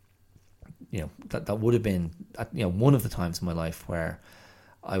 that would have been, one of the times in my life where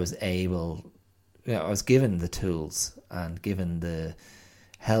I was able, I was given the tools and given the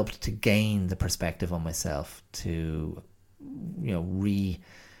helped to gain the perspective on myself to,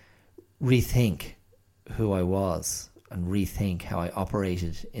 rethink who I was and rethink how I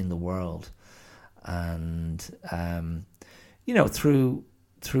operated in the world. And,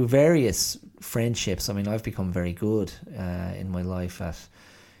 through various friendships, I mean, I've become very good in my life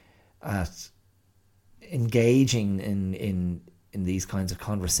at engaging in these kinds of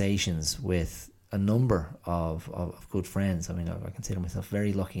conversations with a number of good friends. I mean, I consider myself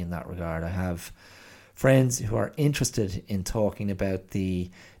very lucky in that regard. I have friends who are interested in talking about the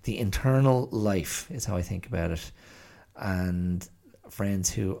internal life, is how I think about it, and friends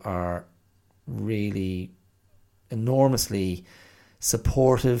who are really enormously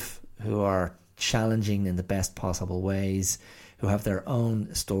supportive, who are challenging in the best possible ways, who have their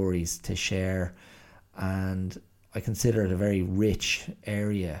own stories to share. And I consider it a very rich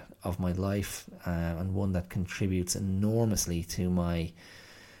area of my life, and one that contributes enormously to my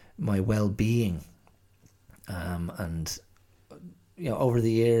well-being. And over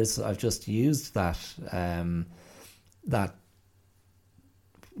the years, I've just used that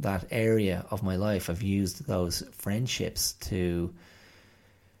area of my life. I've used those friendships to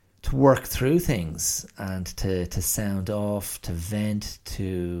work through things and to sound off, to vent,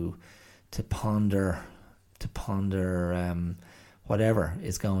 to ponder whatever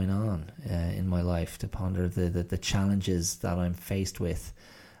is going on in my life, to ponder the challenges that I'm faced with.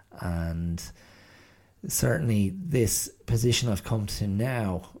 And certainly this position I've come to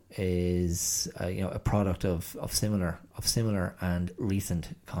now is a product of similar and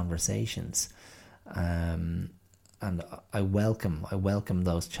recent conversations, and I welcome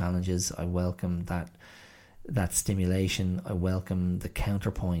those challenges. I welcome that stimulation. I welcome the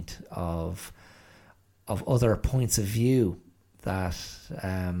counterpoint of other points of view that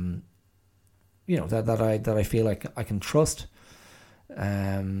that I feel like I can trust,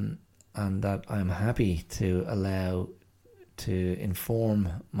 and that I'm happy to allow to inform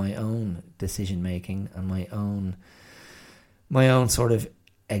my own decision making and my own sort of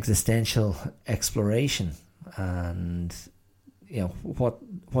existential exploration. And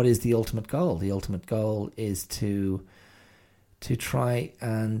what is the ultimate goal? The ultimate goal is to try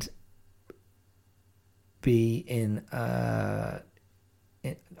and be in a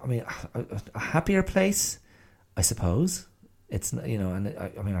happier place, I suppose. It's and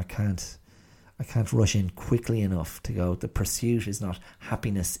I can't rush in quickly enough to go. The pursuit is not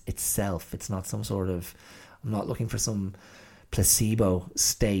happiness itself. It's not some sort of. I'm not looking for some placebo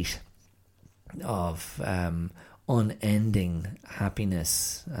state of unending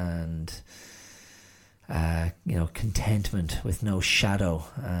happiness and contentment with no shadow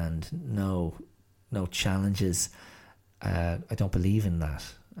and no challenges. I don't believe in that.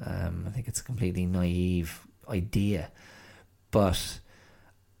 I think it's a completely naive idea. But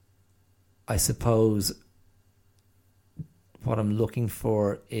I suppose what I'm looking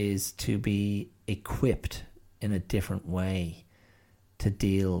for is to be equipped in a different way to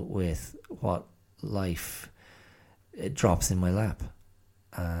deal with what life drops in my lap.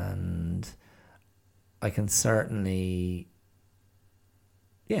 And I can certainly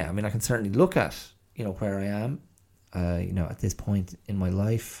look at where I am at this point in my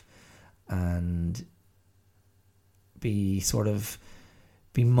life, and be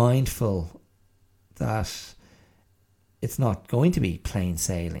mindful that it's not going to be plain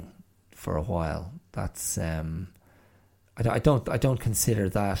sailing for a while. That's I don't consider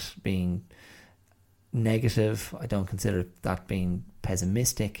that being negative. I don't consider that being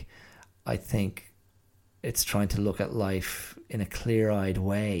pessimistic. I think it's trying to look at life in a clear-eyed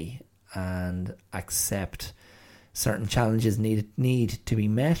way and accept certain challenges need to be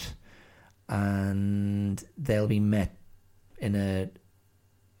met, and they'll be met in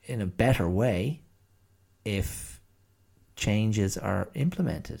a better way if changes are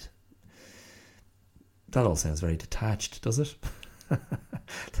implemented. That all sounds very detached, does it?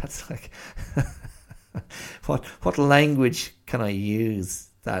 That's like what language can I use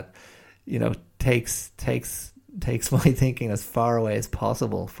that takes my thinking as far away as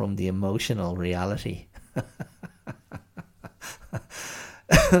possible from the emotional reality?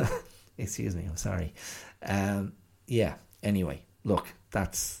 Excuse me, I'm sorry. Anyway, look,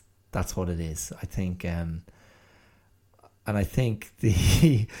 that's what it is. I think, and I think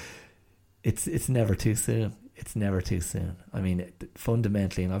it's never too soon. It's never too soon. I mean,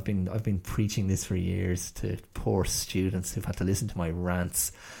 fundamentally, and I've been preaching this for years to poor students who've had to listen to my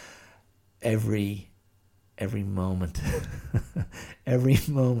rants. Every moment, every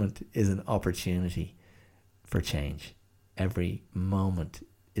moment is an opportunity for change. Every moment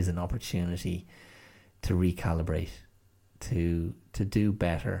is an opportunity to recalibrate, to do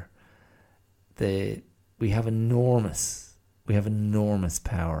better. We have enormous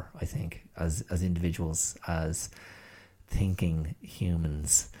power, I think, as individuals, as thinking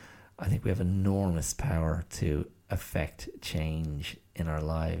humans. I think we have enormous power to affect change in our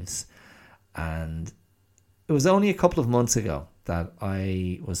lives. And it was only a couple of months ago that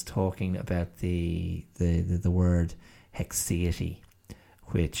I was talking about the word hexeity,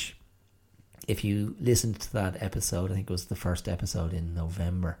 which, if you listened to that episode, I think it was the first episode in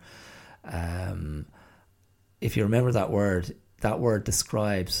November, if you remember that word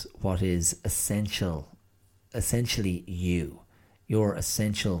describes what is essentially your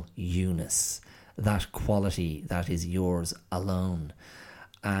essential you-ness, that quality that is yours alone.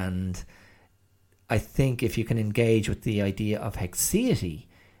 And I think if you can engage with the idea of hexeity,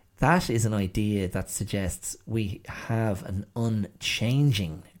 that is an idea that suggests we have an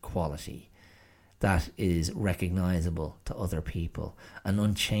unchanging quality that is recognizable to other people, an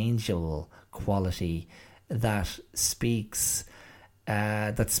unchangeable quality that speaks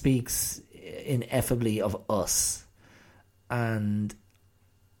ineffably of us. And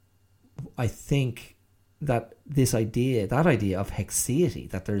I think that that idea of hexeity,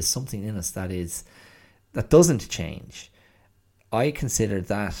 that there is something in us that doesn't change, I consider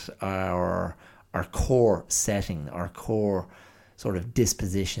that our core setting, our core sort of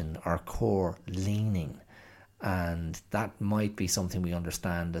disposition, our core leaning. And that might be something we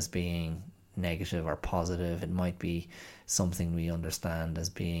understand as being negative or positive. It might be something we understand as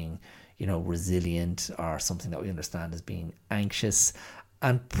being, you know, resilient, or something that we understand as being anxious.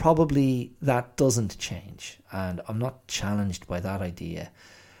 And probably that doesn't change. And I'm not challenged by that idea.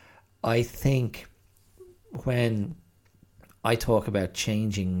 I think when I talk about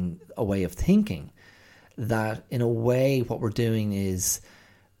changing a way of thinking, that in a way what we're doing is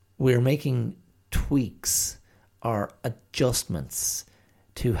we're making tweaks or adjustments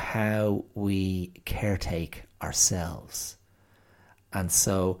to how we caretake ourselves. And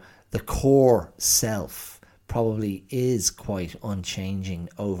so the core self probably is quite unchanging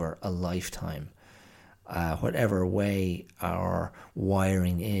over a lifetime. Whatever way our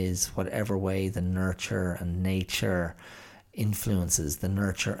wiring is, whatever way the nurture and nature influences, the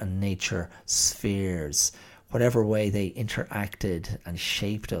nurture and nature spheres, whatever way they interacted and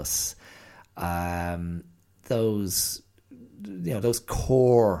shaped us, those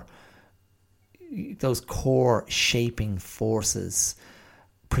core shaping forces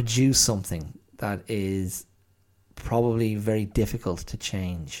produce something that is probably very difficult to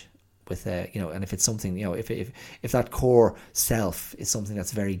change. With and if it's something, if that core self is something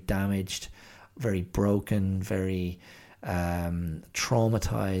that's very damaged, very broken, very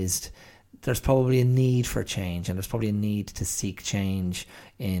traumatized, there's probably a need for change, and there's probably a need to seek change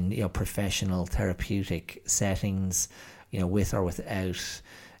in professional therapeutic settings, with or without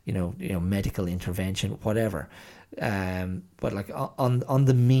medical intervention, whatever. But like on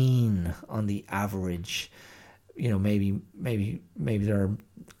the mean, on the average, maybe there are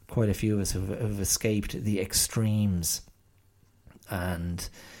quite a few of us who've escaped the extremes, and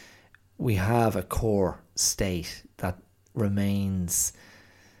we have a core state that remains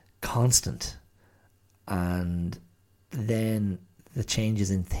constant. And then the changes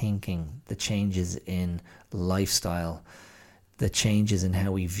in thinking, the changes in lifestyle, the changes in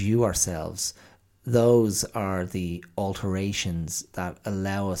how we view ourselves, those are the alterations that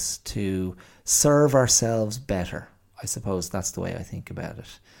allow us to serve ourselves better. I suppose that's the way I think about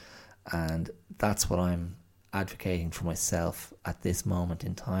it. And that's what I'm advocating for myself at this moment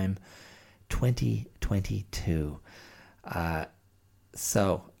in time, 2022.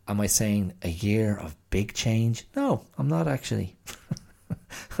 So am I saying a year of big change? No, I'm not actually.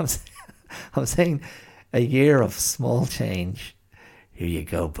 I'm saying a year of small change. Here you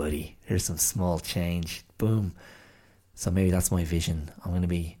go, buddy. Here's some small change. Boom. So maybe that's my vision. I'm going to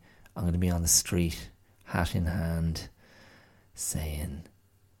be on the street, hat in hand, saying,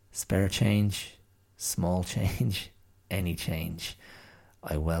 spare change, small change, any change.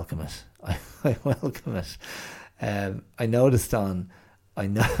 I welcome it. I welcome it. I noticed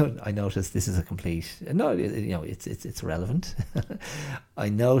this is a complete. No, it's relevant. I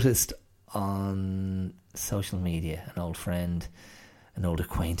noticed on social media, an old friend, an old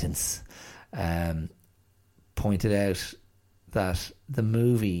acquaintance, pointed out that the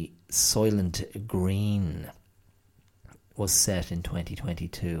movie Soylent Green was set in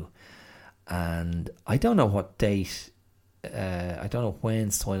 2022, and I don't know what date. I don't know when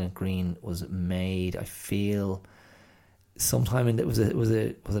Soylent Green was made. I feel sometime in was it a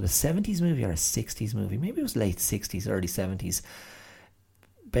 70s movie or a 60s movie? Maybe it was late 60s, early 70s.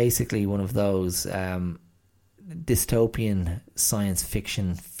 Basically, one of those dystopian science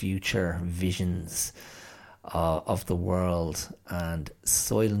fiction future visions of the world. And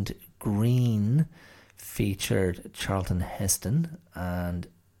Soylent Green featured Charlton Heston and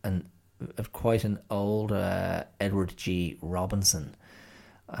quite an old Edward G. Robinson.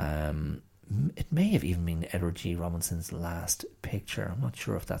 It may have even been Edward G. Robinson's last picture. I'm not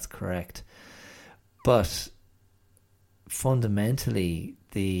sure if that's correct. But fundamentally,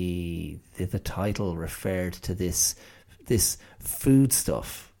 the title referred to this food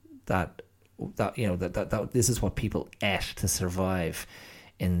stuff that this is what people ate to survive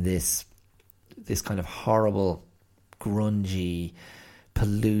in this kind of horrible, grungy,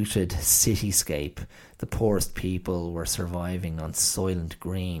 polluted cityscape. The poorest people were surviving on Soylent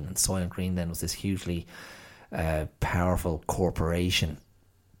Green, and Soylent Green then was this hugely powerful corporation.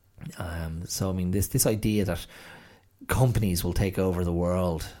 So I mean, this idea that companies will take over the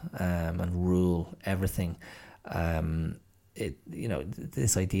world and rule everything,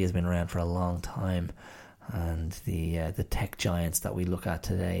 this idea has been around for a long time. And the tech giants that we look at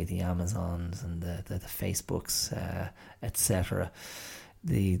today, the Amazons and the Facebooks, etc.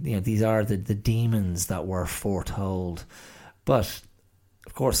 These are the demons that were foretold. But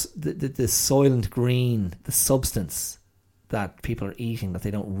of course, the Soylent Green, the substance that people are eating that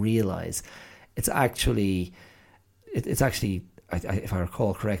they don't realize, it's actually, if I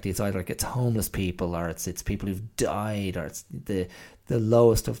recall correctly, it's either like it's homeless people, or it's people who've died, or it's the the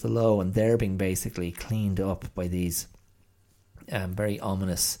lowest of the low, and they're being basically cleaned up by these very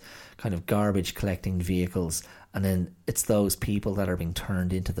ominous kind of garbage collecting vehicles. And then it's those people that are being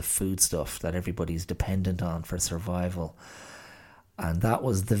turned into the food stuff that everybody's dependent on for survival. And that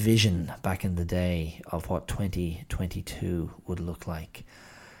was the vision back in the day of what 2022 would look like.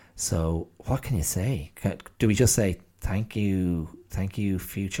 So what can you say? Do we just say thank you,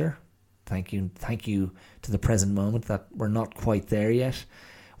 future? Thank you to the present moment that we're not quite there yet.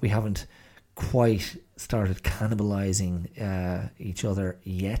 We haven't quite started cannibalizing each other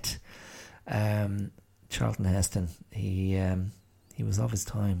yet. Charlton Heston, he was of his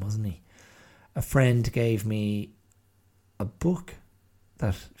time, wasn't he? A friend gave me a book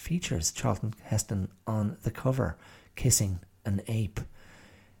that features Charlton Heston on the cover, kissing an ape,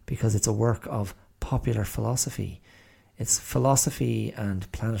 because it's a work of popular philosophy. It's Philosophy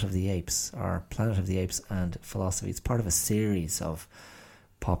and Planet of the Apes, or Planet of the Apes and Philosophy. It's part of a series of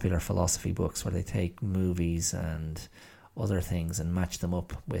popular philosophy books where they take movies and other things and match them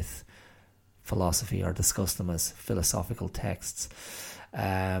up with philosophy or discuss them as philosophical texts.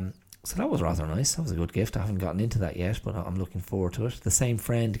 So that was rather nice. That was a good gift. I haven't gotten into that yet, but I'm looking forward to it. The same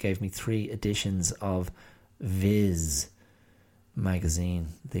friend gave me 3 editions of Viz magazine,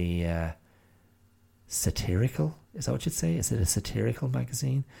 the satirical, is that what you'd say? Is it a satirical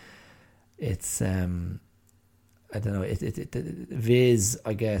magazine? It's I don't know. Viz,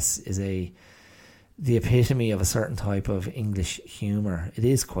 I guess, is the epitome of a certain type of English humour. It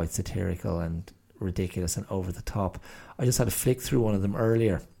is quite satirical and ridiculous and over the top. I just had a flick through one of them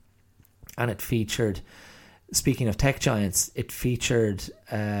earlier, and it featured, speaking of tech giants, it featured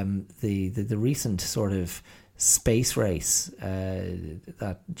the recent sort of space race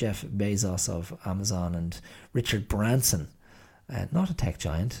that Jeff Bezos of Amazon and Richard Branson, not a tech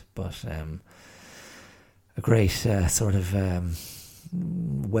giant, but a great sort of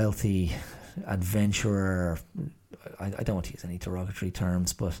wealthy adventurer. I don't want to use any derogatory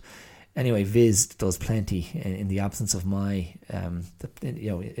terms, but anyway, Viz does plenty in the absence of my,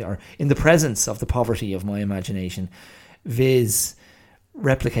 or in the presence of the poverty of my imagination. Viz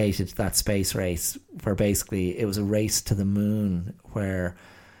replicated that space race where basically it was a race to the moon where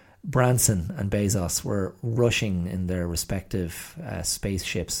Branson and Bezos were rushing in their respective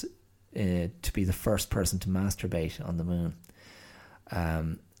spaceships to be the first person to masturbate on the moon.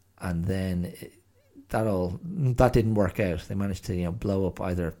 And then that didn't work out. They managed to blow up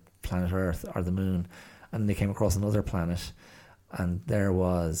either planet Earth or the moon, and they came across another planet, and there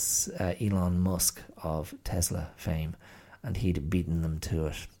was Elon Musk of Tesla fame, and he'd beaten them to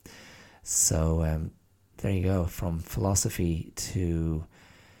it. So there you go, from philosophy to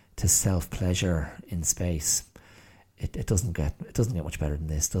self-pleasure in space. It doesn't get much better than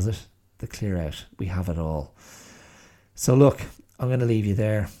this, does it? The clear out, we have it all. So look, I'm going to leave you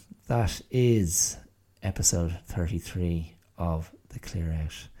there. That is episode 33 of The Clear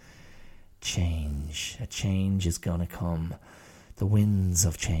Out. Change. A change is going to come. The winds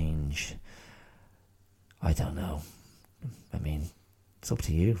of change. I don't know. I mean, it's up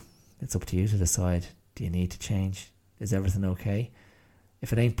to you. It's up to you to decide. Do you need to change? Is everything okay?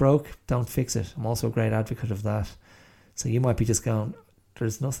 If it ain't broke, don't fix it. I'm also a great advocate of that. So you might be just going,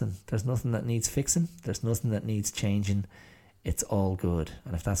 there's nothing that needs fixing. There's nothing that needs changing. It's all good.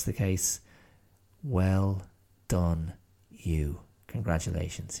 And if that's the case, well done you.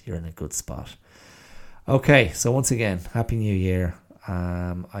 Congratulations. You're in a good spot. Okay, so once again, Happy New Year.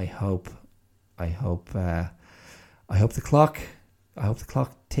 I hope the clock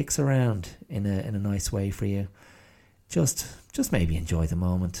ticks around in a nice way for you. Just maybe enjoy the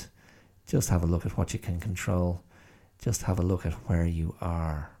moment. Just have a look at what you can control. Just have a look at where you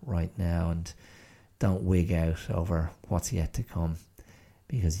are right now, and don't wig out over what's yet to come,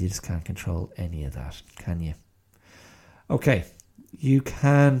 because you just can't control any of that, can you? Okay, you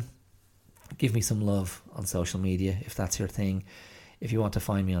can give me some love on social media if that's your thing. If you want to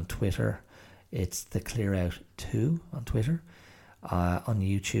find me on Twitter, it's The Clear Out 2 on Twitter. On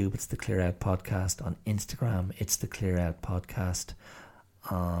YouTube, it's The Clear Out Podcast. On Instagram, it's The Clear Out Podcast.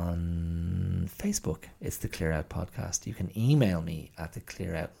 On Facebook, it's The Clear Out Podcast. You can email me at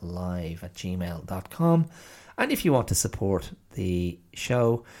theclearoutlive@gmail.com. And if you want to support the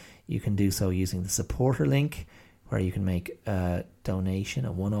show, you can do so using the supporter link, where you can make a donation,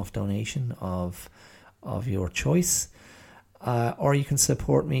 a one-off donation of your choice. Or you can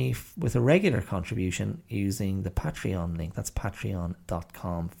support me with a regular contribution using the Patreon link. That's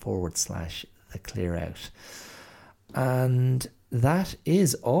patreon.com/theclearout. And that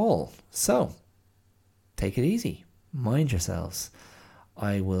is all. So, take it easy. Mind yourselves.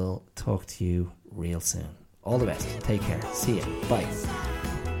 I will talk to you real soon. All the best. Take care. See you. Bye.